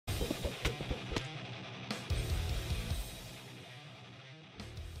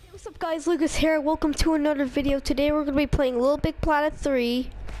What's up guys, Lucas here, welcome to another video. Today we're going to be playing LittleBigPlanet 3,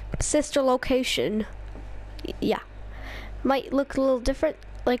 Sister Location. Yeah, might look a little different,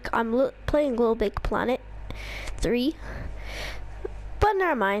 like I'm playing LittleBigPlanet 3, but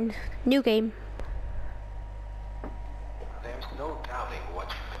never mind, new game. There's no doubting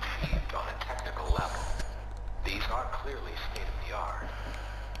what you've achieved on a technical level. These are clearly state-of-the-art.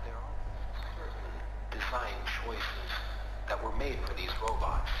 There are certain design choices that were made for these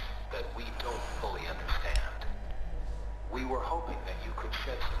robots that we don't fully understand. We were hoping that you could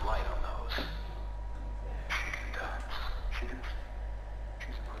shed some light on those. She does. She does.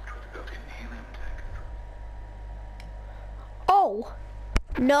 She's equipped with built-in helium tank. Oh,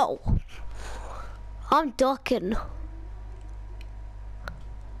 no. I'm ducking.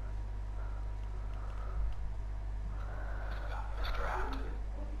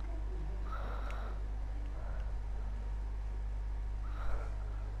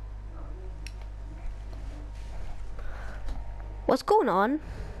 What's going on?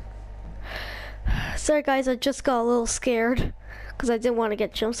 Sorry guys, I just got a little scared because I didn't want to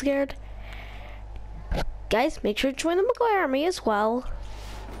get jump scared. Guys, make sure to join the McGuire Army as well.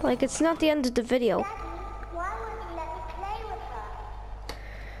 Like, it's not the end of the video. Why won't you let me play with her?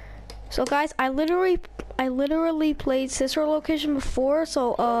 So guys, I literally played Sister Location before,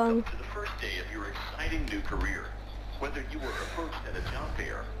 so Welcome to the first day of your exciting new career. Whether you were approached at a job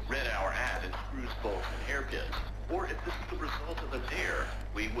fair, read our ad in screws, bolts, and hairpins, or if this is the result of a dare,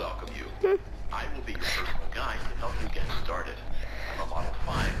 we welcome you. I will be your personal guide to help you get started. I'm a Model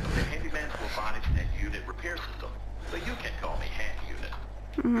 5 of the Handyman's Robotics and Unit Repair System, so you can call me Handy Unit.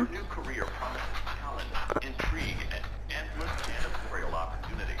 Your new career promises challenge, intrigue, and endless janitorial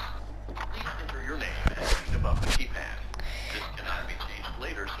opportunities. Please enter your name and read above the keypad. This cannot be changed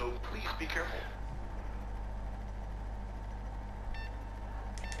later, so please be careful.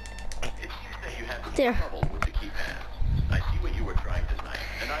 It seems that you have some trouble with the keypad. I see what you were trying to type,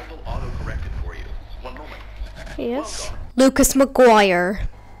 and I will auto-correct it for you. One moment. yes, Welcome. Lucas McGuire.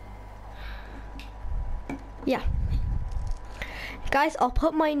 Yeah. Guys, I'll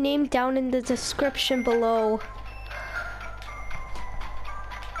put my name down in the description below.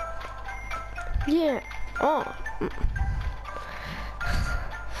 Yeah. Oh.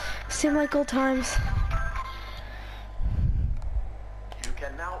 Seem like old times. You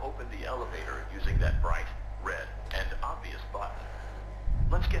can now open the elevator using that bright, red, and obvious button.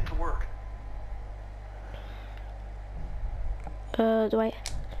 Let's get to work. Do I?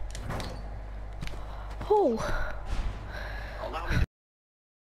 Oh. Allow me to...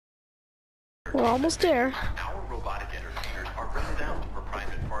 We're almost there. Our robotic entertainers are rented out for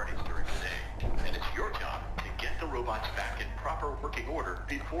private parties during the day, and it's your job to get the robots back in proper working order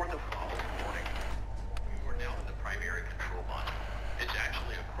before the following morning. You are now in the primary control module. It's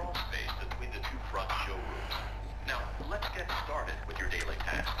actually a crawl space between the two front showrooms. Now, let's get started with your daily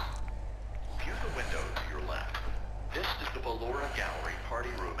tasks. View the window to your left. This is the Ballora Gallery party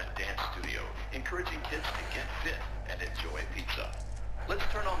room and dance studio, encouraging kids to get fit and enjoy pizza. Let's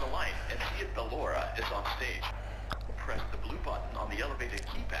turn on the light and see if Ballora is on stage. Press the blue button on the elevated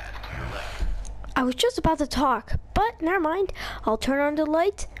keypad to your left. I was just about to talk, but never mind. I'll turn on the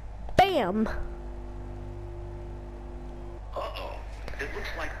light. Bam! Uh-oh. It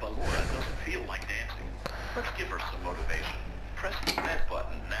looks like Ballora doesn't feel like dancing. Let's give her some motivation. Press the red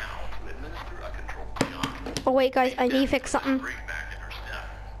button now to administer a controlled shock. Oh wait guys, I need to fix something. Bring back in her step.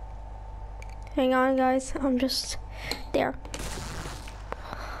 Hang on guys, I'm just there. Let's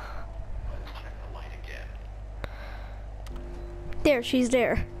check the light again. There, she's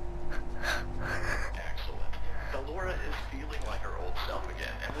there. Excellent. Ballora is feeling like her old self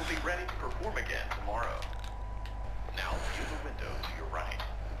again and will be ready to perform again tomorrow. Now view the window to your right.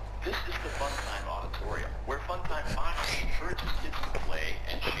 This is the Funtime Auditorium, where Funtime Foxy encourages kids to play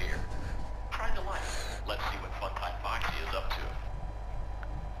and share. Try the light. Let's see what Funtime Foxy is up to.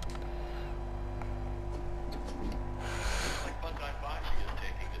 Looks like Funtime Foxy is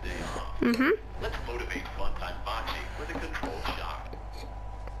taking the day off. Let's motivate Funtime Foxy with a controlled shock.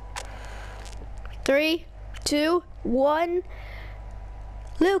 3, 2, 1.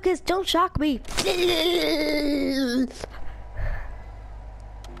 Lucas, don't shock me. Let's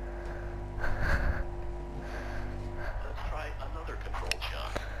try another controlled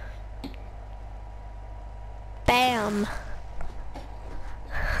shock. Bam.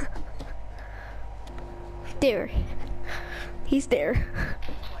 There. He's there.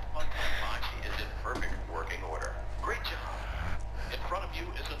 Looks like Funtime Foxy is in perfect working order. Great job. In front of you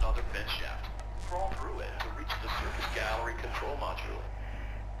is another vent shaft. Crawl through it to reach the Circus Gallery control module.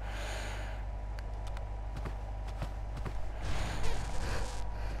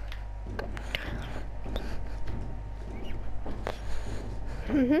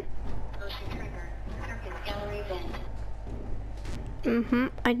 Mhm. Motion trigger. Circuit gallery vent.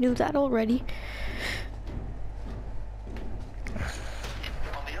 Mhm. I knew that already.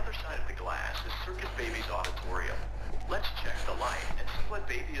 On the other side of the glass is Circus Baby's auditorium. Let's check the light and see what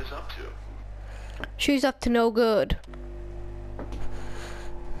Baby is up to. She's up to no good.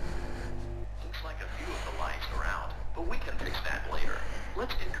 Looks like a few of the lights are out, but we can fix that later.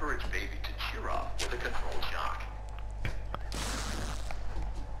 Let's encourage Baby to cheer up with a control shock.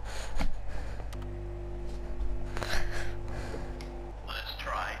 Let's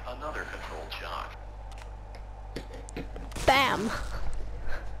try another control shock. Bam.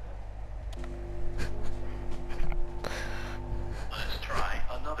 Let's try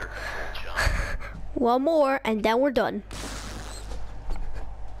another control shock. One more, and then we're done.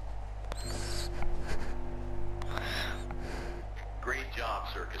 Great job,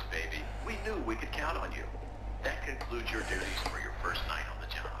 Circus Baby. We knew we could count on you. That concludes your duties for your first night on the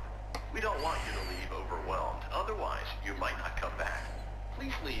job. We don't want you to leave overwhelmed. Otherwise, you might not come back.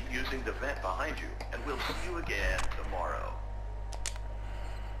 Please leave using the vent behind you, and we'll see you again tomorrow.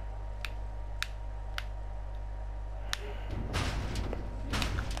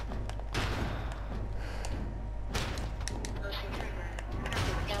 Motion trigger.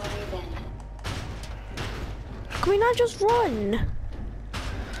 Circuit gallery vent. Can we not just run?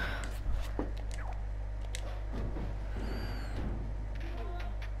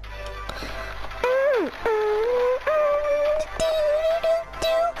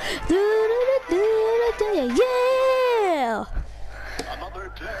 Yeah!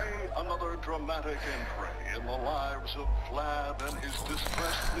 Another day, another dramatic entry in the lives of Vlad and his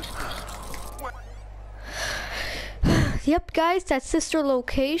distressed mistress. Yep, guys, that's Sister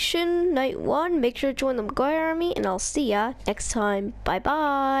Location, Night 1. Make sure to join the McGuire Army, and I'll see ya next time.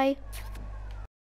 Bye-bye.